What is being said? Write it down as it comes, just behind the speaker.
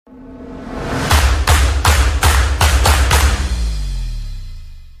Hello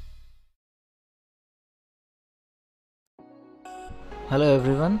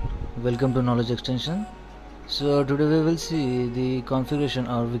everyone, welcome to Knowledge Extension. So today we will see the configuration,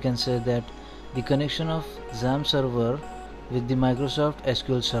 or we can say that the connection of Xampp server with the Microsoft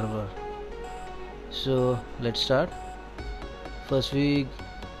SQL server. So let's start. First we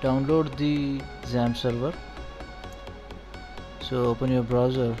download the Xampp server. So open your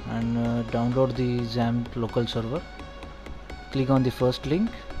browser and download the Xampp local server. Click on the first link.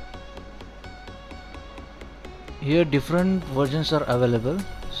 Here different versions are available,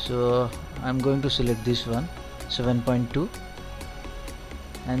 so I'm going to select this one, 7.2,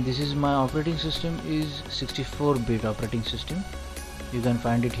 and this is my operating system is 64-bit operating system. You can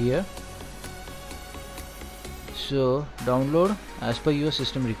find it here. So download as per your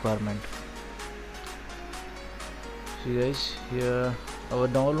system requirement. See guys, here our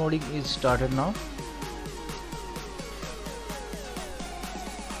downloading is started now.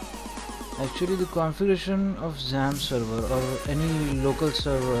 Actually, the configuration of Xampp server or any local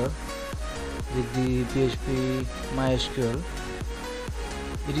server with the PHP MySQL,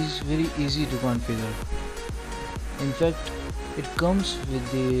 it is very easy to configure. In fact, it comes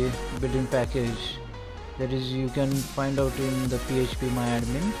with the built-in package, that is, you can find out in the PHP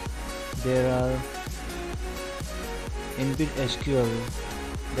MyAdmin. There are inbuilt SQL,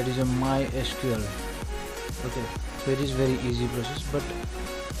 that is a MySQL. Okay, so it is very easy process. But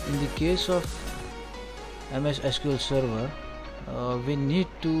in the case of MSSQL server, we need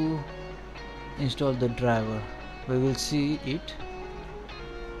to install the driver. We will see it.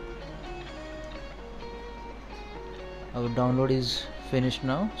 Our download is finished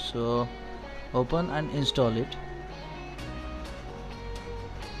now, so open and install it.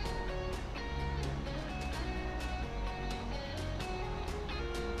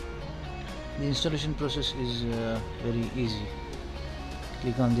 The installation process is very easy.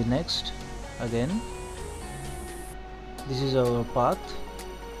 Click on the next again. This is our path.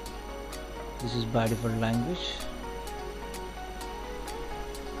 This is by default language.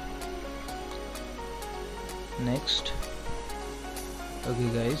 Next. Okay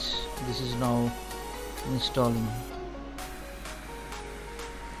guys, this is now installing.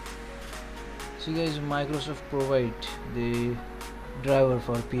 See guys, Microsoft provide the driver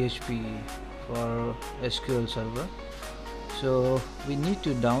for PHP for SQL server. So we need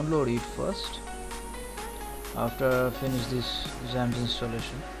to download it first. After finish this Xampp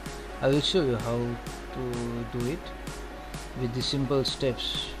installation, I will show you how to do it with the simple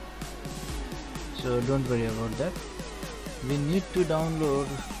steps, so don't worry about that. We need to download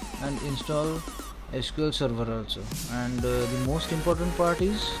and install SQL server also, and the most important part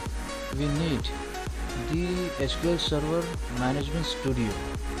is we need the SQL server management studio,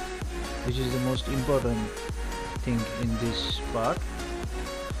 which is the most important thing in this part,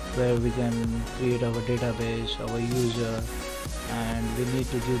 where we can create our database, our user, and we need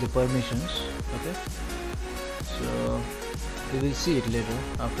to give the permissions. Okay, so we will see it later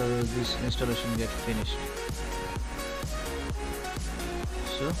after this installation gets finished.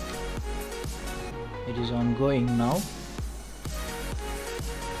 So it is ongoing now.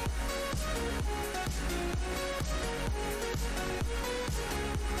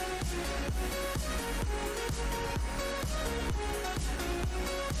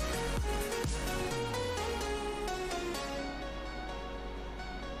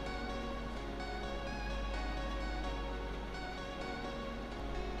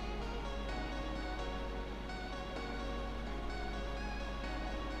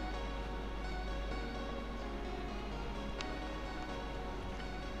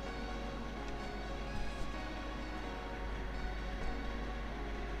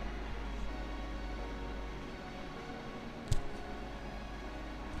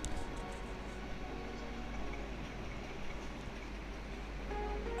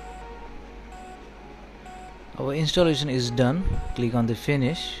 Our installation is done. Click on the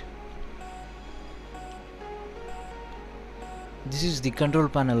finish. This is the control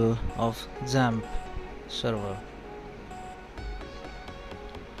panel of Xampp server.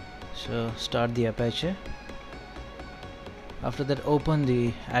 So start the Apache. After that, open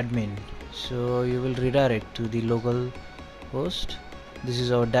the admin. So you will redirect to the local host. This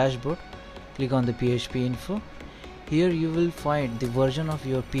is our dashboard. Click on the PHP info. Here you will find the version of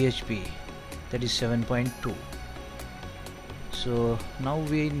your PHP, that is 7.2. So now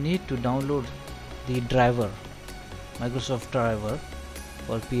we need to download the driver, Microsoft driver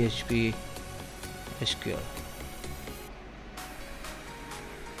for PHP SQL.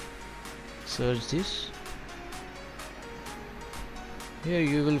 Search this. Here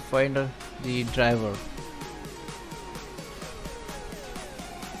you will find the driver.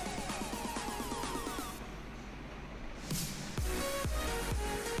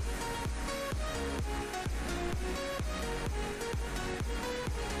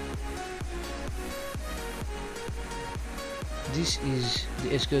 This is the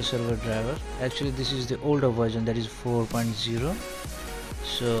SQL Server driver. Actually this is the older version, that is 4.0.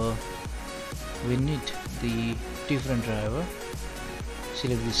 so we need the different driver.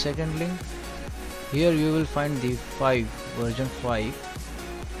 Select the second link. Here you will find the version 5.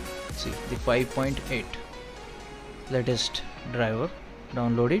 See the 5.8 latest driver.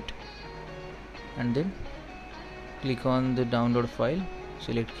 Download it and then click on the download file.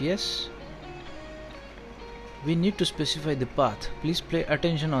 Select yes. We need to specify the path. Please pay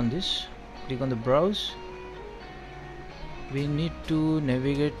attention on this. Click on the browse. We need to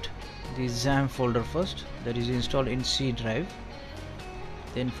navigate the Xampp folder first, that is installed in C drive.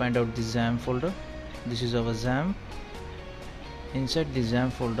 Then find out the Xampp folder. This is our Xampp. Inside the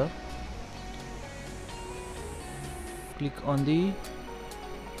Xampp folder, click on the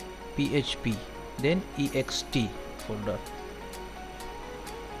PHP, then ext folder.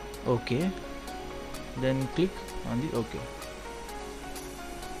 OK. Then click on the OK.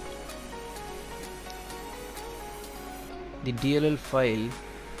 The DLL file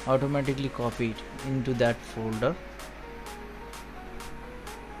automatically copied into that folder.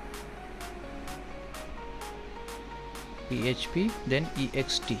 PHP, then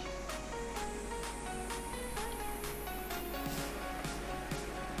ext.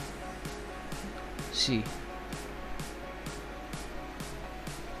 See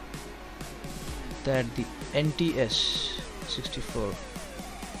that the NTS 64.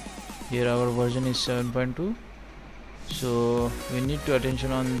 Here our version is 7.2. so we need to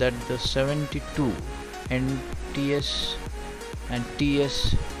attention on that the 72 NTS and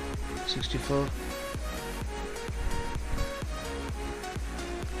TS 64.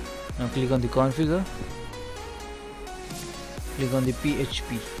 Now click on the configure. Click on the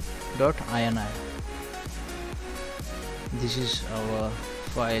php.ini. This is our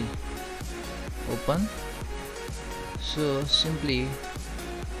file. Open. So simply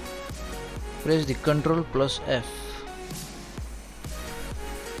press the Ctrl plus F.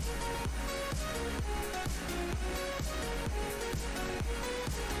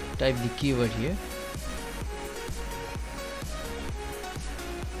 Type the keyword here.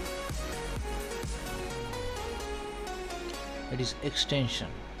 That is extension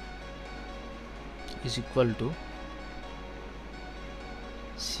is equal to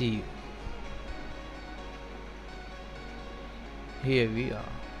C. Here we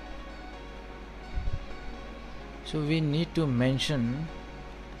are. So we need to mention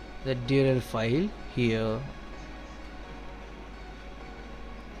the DLL file here.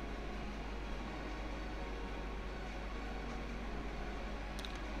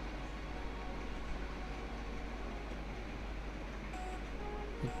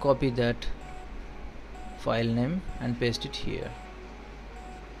 Copy that file name and paste it here.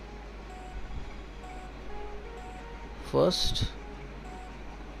 First,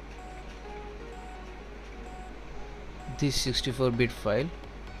 this 64-bit file,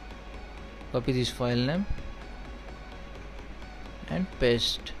 copy this file name and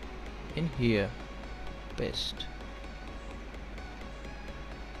paste in here. Paste.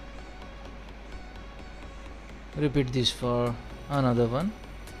 Repeat this for another one.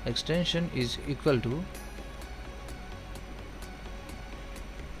 Extension is equal to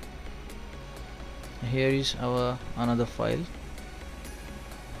here is our another file.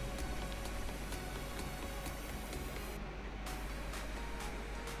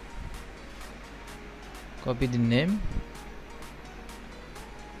 Copy the name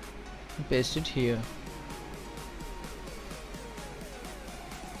and paste it here.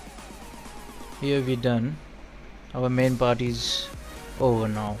 Here we done. Our main part is over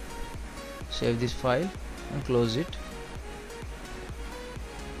now. Save this file and close it.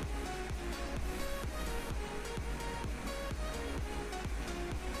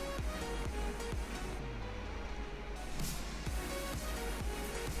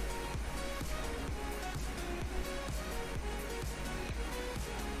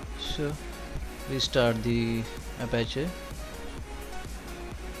 So restart the Apache.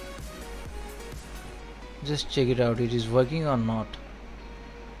 Just check it out, it is working or not.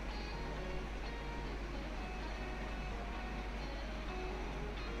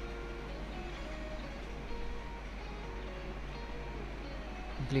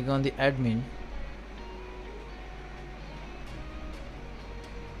 Click on the admin.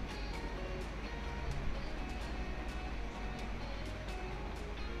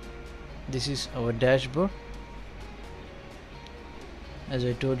 This is our dashboard, as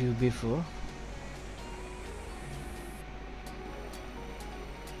I told you before.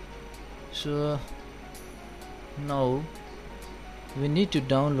 So now we need to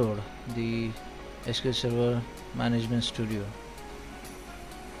download the SQL Server Management Studio.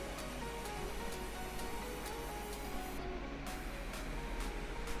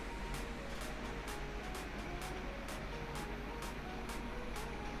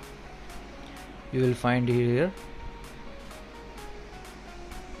 You will find it here.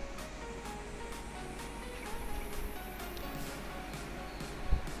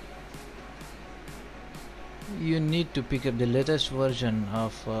 You need to pick up the latest version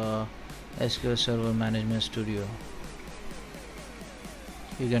of SQL Server Management Studio.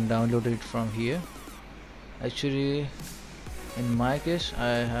 You can download it from here. Actually, in my case,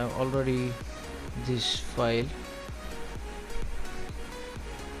 I have already this file.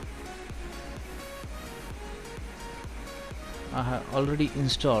 I have already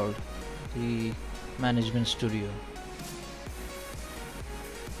installed the Management Studio.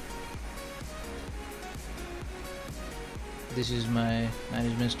 This is my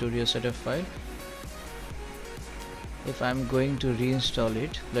Management Studio setup file. If I'm going to reinstall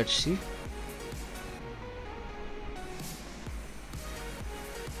it, let's see.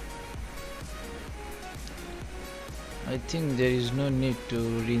 I think there is no need to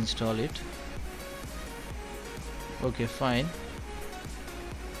reinstall it. Okay, fine.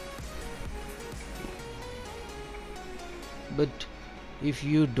 But if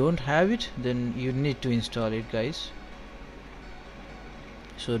you don't have it, then you need to install it, guys.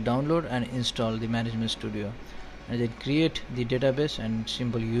 So download and install the Management Studio, and then create the database and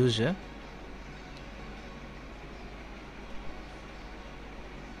simple user.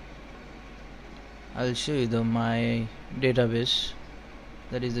 I'll show you my database.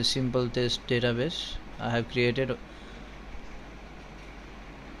 That is the simple test database I have created.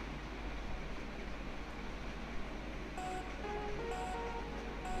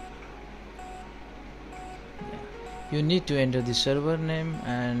 You need to enter the server name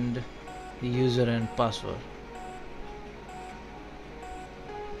and the user and password.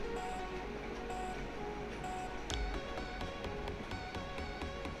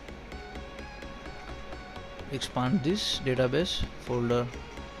 Expand this database folder.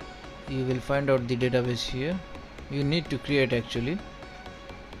 You will find out the database here. You need to create actually.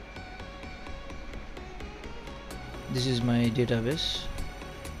 This is my database.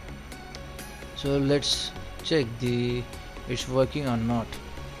 So let's check it's working or not.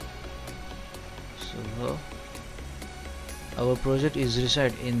 So our project is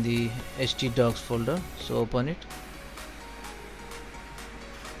reside in the htdocs folder, so open it.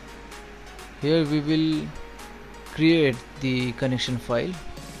 Here we will create the connection file.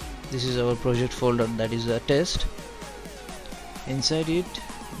 This is our project folder, that is a test. Inside it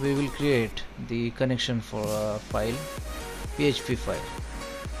we will create the connection for a file, PHP file.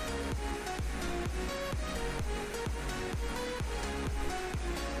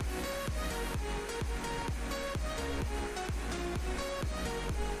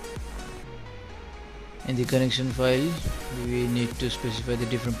 In the connection file we need to specify the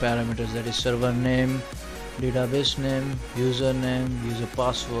different parameters, that is server name, database name, username, user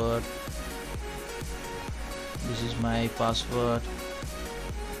password. This is my password.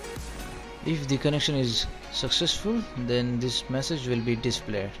 If the connection is successful, then this message will be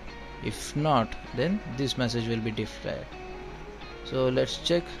displayed. If not, then this message will be displayed. So let's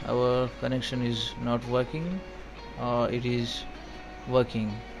check our connection is not working or it is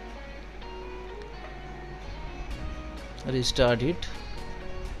working. Restart it.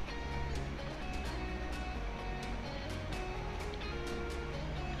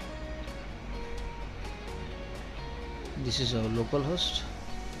 This is our local host.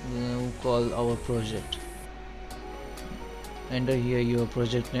 We'll call our project. Enter here your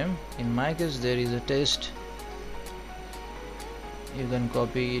project name. In my case there is a test. You can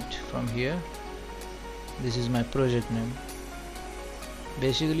copy it from here. This is my project name.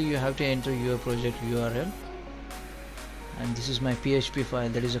 Basically you have to enter your project URL, and this is my PHP file,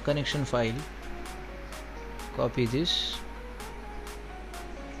 that is a connection file. Copy this.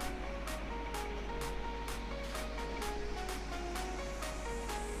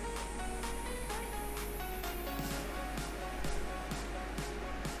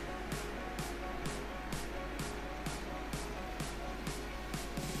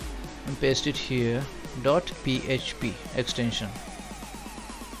 And paste it here, .php extension,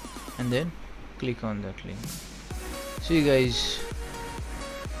 and then click on that link. See guys,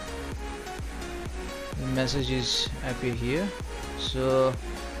 the message is appear here. So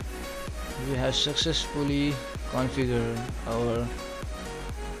we have successfully configured our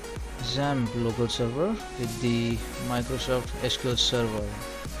Xampp local server with the Microsoft SQL Server.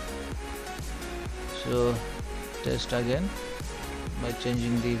 So test again by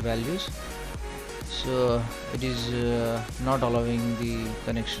changing the values. So it is not allowing the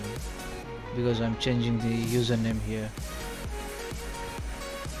connection because I'm changing the username here.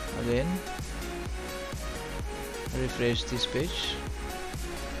 Again, refresh this page,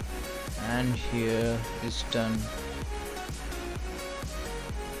 and here it's done.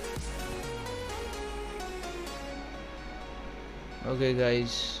 Okay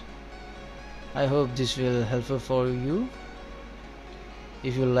guys, I hope this will helpful for you.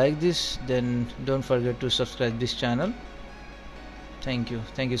 If you like this, then don't forget to subscribe this channel. Thank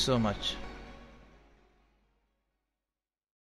you so much.